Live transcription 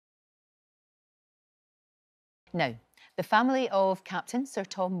Now, the family of Captain Sir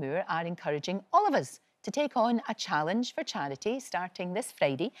Tom Moore are encouraging all of us to take on a challenge for charity starting this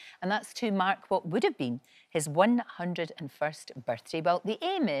Friday, and that's to mark what would have been his 101st birthday. Well, the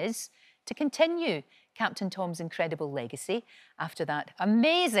aim is to continue Captain Tom's incredible legacy after that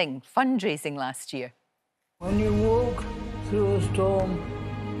amazing fundraising last year. When you walk through a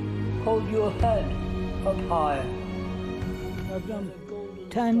storm, hold your head up high. I've done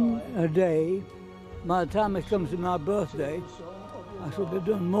 10 a day. By the time it comes to my birthday, I should have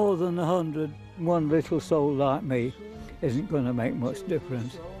done more than 100. One little soul like me isn't going to make much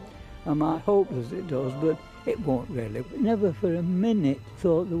difference. I might hope as it does, but it won't really. Never for a minute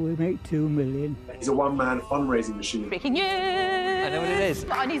thought that we make 2 million. He's a one-man fundraising machine. Breaking news! I know what it is.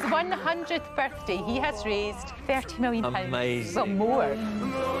 On his 100th birthday, he has raised £30 million. Amazing. Well, more.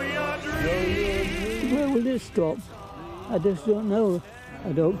 Where will this stop? I just don't know.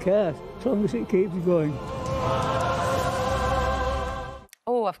 I don't care, as long as it keeps going.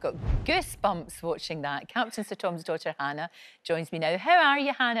 Oh, I've got goosebumps watching that. Captain Sir Tom's daughter, Hannah, joins me now. How are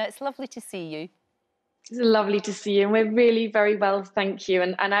you, Hannah? It's lovely to see you. It's lovely to see you, and we're really very well, thank you.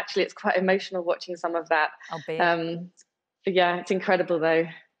 And actually, it's quite emotional watching some of that. I'll bet. Yeah, it's incredible, though.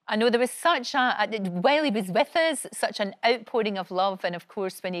 I know there was such while he was with us, such an outpouring of love, and of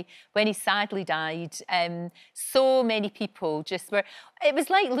course when he sadly died, so many people just were. It was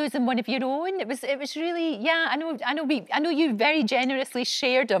like losing one of your own. It was really, yeah. I know you very generously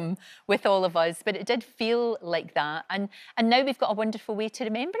shared him with all of us, but it did feel like that. And now we've got a wonderful way to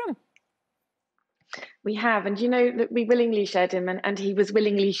remember him. We have, and you know, look, we willingly shared him, and he was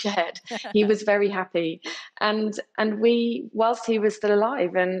willingly shared. He was very happy, and we, whilst he was still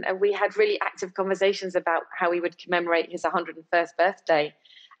alive, and we had really active conversations about how we would commemorate his 101st birthday,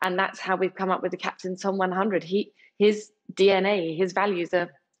 and that's how we've come up with the Captain Tom 100. His DNA, his values are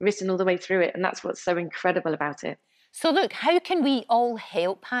written all the way through it, and that's what's so incredible about it. So look, how can we all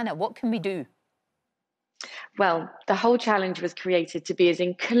help, Hannah? What can we do? Well, the whole challenge was created to be as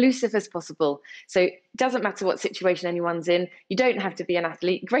inclusive as possible. So it doesn't matter what situation anyone's in. You don't have to be an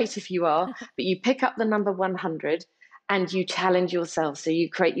athlete. Great if you are, but you pick up the number 100 and you challenge yourself. So you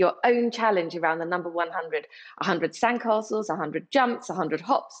create your own challenge around the number 100. 100 sandcastles, 100 jumps, 100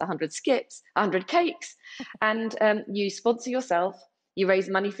 hops, 100 skips, 100 cakes. And you sponsor yourself. You raise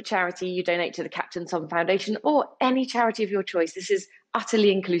money for charity. You donate to the Captain Tom Foundation or any charity of your choice. This is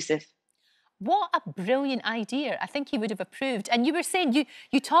utterly inclusive. What a brilliant idea. I think he would have approved. And you were saying,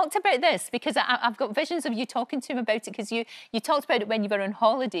 you talked about this, because I've got visions of you talking to him about it, because you talked about it when you were on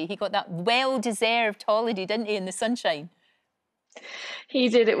holiday. He got that well-deserved holiday, didn't he, in the sunshine? He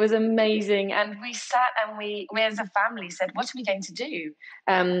did. It was amazing. And we sat and we as a family said, what are we going to do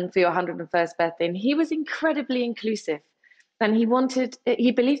for your 101st birthday? And he was incredibly inclusive. And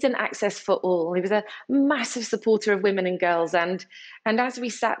he believed in access for all. He was a massive supporter of women and girls. And as we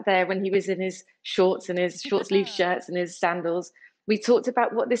sat there when he was in his shorts and his short sleeve shirts and his sandals, we talked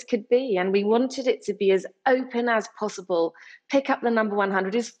about what this could be. And we wanted it to be as open as possible. Pick up the number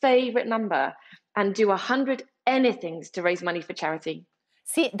 100, his favorite number, and do 100 anythings to raise money for charity.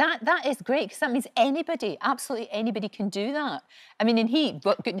 See, that is great, because that means anybody, absolutely anybody can do that. I mean, and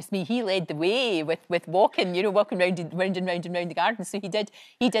goodness me, he led the way with walking, you know, walking round and round the garden. So he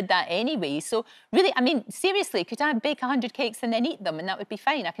did that anyway. So really, I mean, seriously, could I bake 100 cakes and then eat them and that would be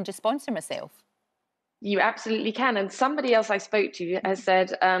fine? I can just sponsor myself. You absolutely can. And somebody else I spoke to has said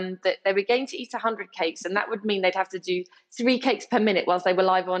that they were going to eat 100 cakes, and that would mean they'd have to do 3 cakes per minute whilst they were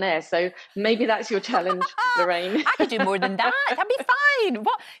live on air. So maybe that's your challenge, Lorraine. I could do more than that. That'd be fine.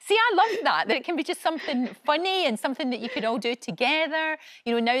 What? See, I love that it can be just something funny and something that you can all do together.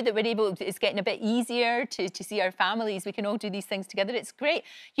 You know, now that we're able, it's getting a bit easier to see our families. We can all do these things together. It's great.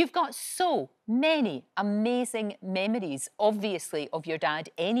 You've got so many amazing memories, obviously, of your dad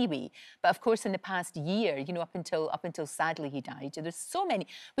anyway. But of course, in the past year, you know, up until sadly he died, there's so many.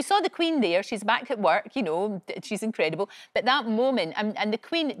 We saw the Queen there. She's back at work. You know, she's incredible. But that moment, and the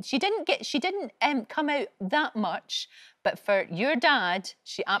Queen, she didn't come out that much. But for your dad,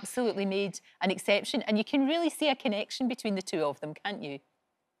 she absolutely made an exception, and you can really see a connection between the two of them, can't you?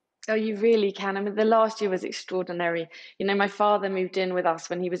 Oh, you really can. I mean, the last year was extraordinary. You know, my father moved in with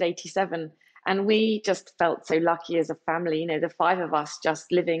us when he was 87. And we just felt so lucky as a family, you know, the 5 of us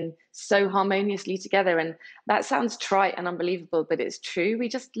just living so harmoniously together. And that sounds trite and unbelievable, but it's true. We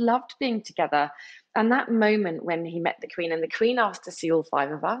just loved being together. And that moment when he met the Queen and the Queen asked to see all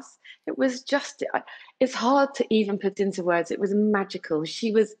 5 of us, it was just, it's hard to even put into words. It was magical.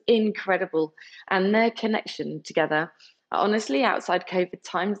 She was incredible. And their connection together Honestly, outside COVID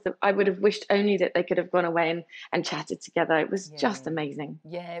times, that I would have wished only that they could have gone away and chatted together. It was just amazing.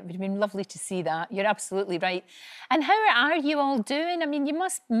 Yeah, it would have been lovely to see that. You're absolutely right. And how are you all doing? I mean, you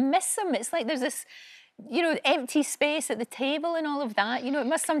must miss them. It's like there's this, you know, empty space at the table and all of that. You know, it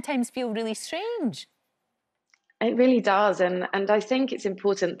must sometimes feel really strange. It really does. And I think it's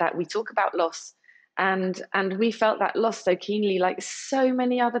important that we talk about loss. And we felt that loss so keenly, like so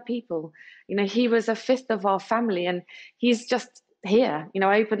many other people. You know, he was a fifth of our family, and he's just here. You know,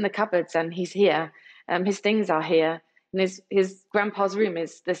 I open the cupboards and he's here. His things are here. And his grandpa's room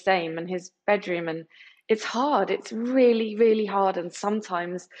is the same, and his bedroom. And it's hard. It's really, really hard. And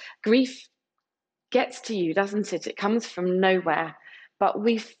sometimes grief gets to you, doesn't it? It comes from nowhere. But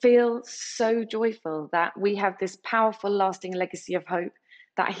we feel so joyful that we have this powerful, lasting legacy of hope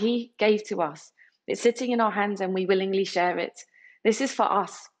that he gave to us. It's sitting in our hands and we willingly share it. This is for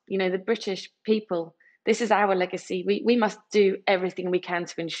us, you know, the British people. This is our legacy. We must do everything we can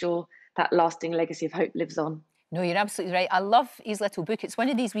to ensure that lasting legacy of hope lives on. No, you're absolutely right. I love his little book. It's one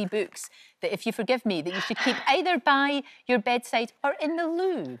of these wee books that, if you forgive me, that you should keep either by your bedside or in the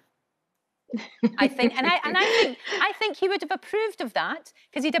loo. I think, and I think he would have approved of that,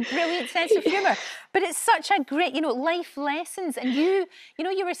 because he had a brilliant sense of humour. But it's such a great, you know, life lessons. And you know,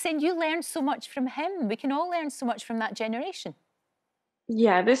 you were saying you learned so much from him. We can all learn so much from that generation.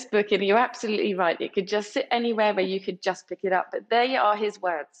 Yeah, this book, and you're absolutely right. It could just sit anywhere where you could just pick it up. But they are his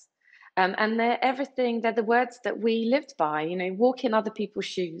words. And they're everything. They're the words that we lived by, you know, walk in other people's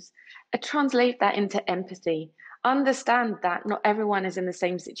shoes, translate that into empathy, understand that not everyone is in the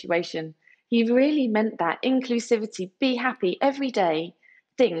same situation. He really meant that. Inclusivity, be happy every day.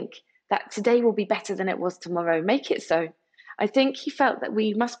 Think that today will be better than it was tomorrow. Make it so. I think he felt that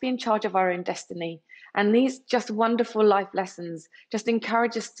we must be in charge of our own destiny. And these just wonderful life lessons just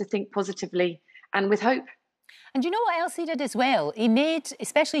encourage us to think positively and with hope. And you know what else he did as well? He made,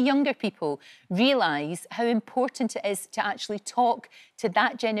 especially younger people, realise how important it is to actually talk to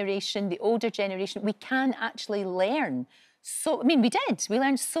that generation, the older generation. We can actually learn. So, I mean, we did. We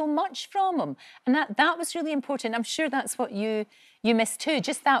learned so much from him. And that was really important. I'm sure that's what you missed too,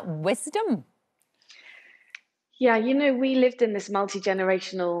 just that wisdom. Yeah, you know, we lived in this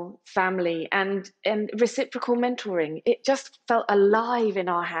multi-generational family and reciprocal mentoring. It just felt alive in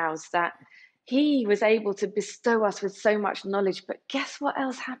our house that he was able to bestow us with so much knowledge. But guess what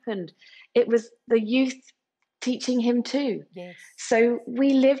else happened? It was the youth teaching him too. Yes. So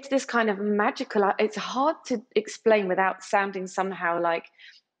we lived this kind of magical, it's hard to explain without sounding somehow like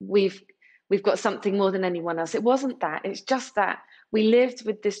we've got something more than anyone else. It wasn't that. It's just that we lived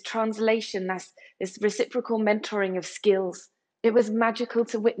with this translation, this reciprocal mentoring of skills. It was magical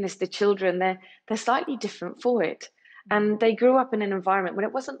to witness the children. They're slightly different for it. And they grew up in an environment where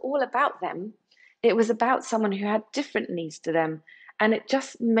it wasn't all about them. It was about someone who had different needs to them. And it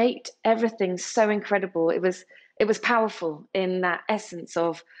just made everything so incredible. It was powerful in that essence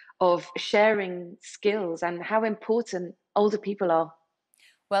of sharing skills and how important older people are.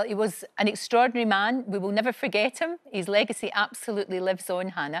 Well, he was an extraordinary man. We will never forget him. His legacy absolutely lives on,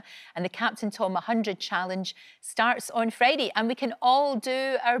 Hannah. And the Captain Tom 100 Challenge starts on Friday, and we can all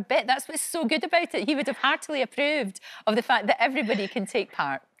do our bit. That's what's so good about it. He would have heartily approved of the fact that everybody can take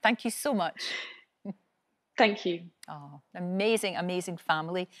part. Thank you so much. Thank you. Oh, amazing, amazing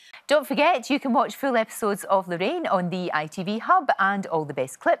family. Don't forget, you can watch full episodes of Lorraine on the ITV Hub, and all the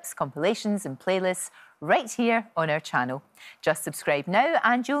best clips, compilations and playlists right here on our channel. Just subscribe now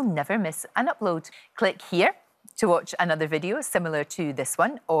and you'll never miss an upload. Click here to watch another video similar to this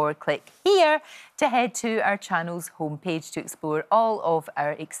one, or click here to head to our channel's homepage to explore all of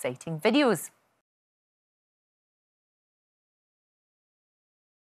our exciting videos.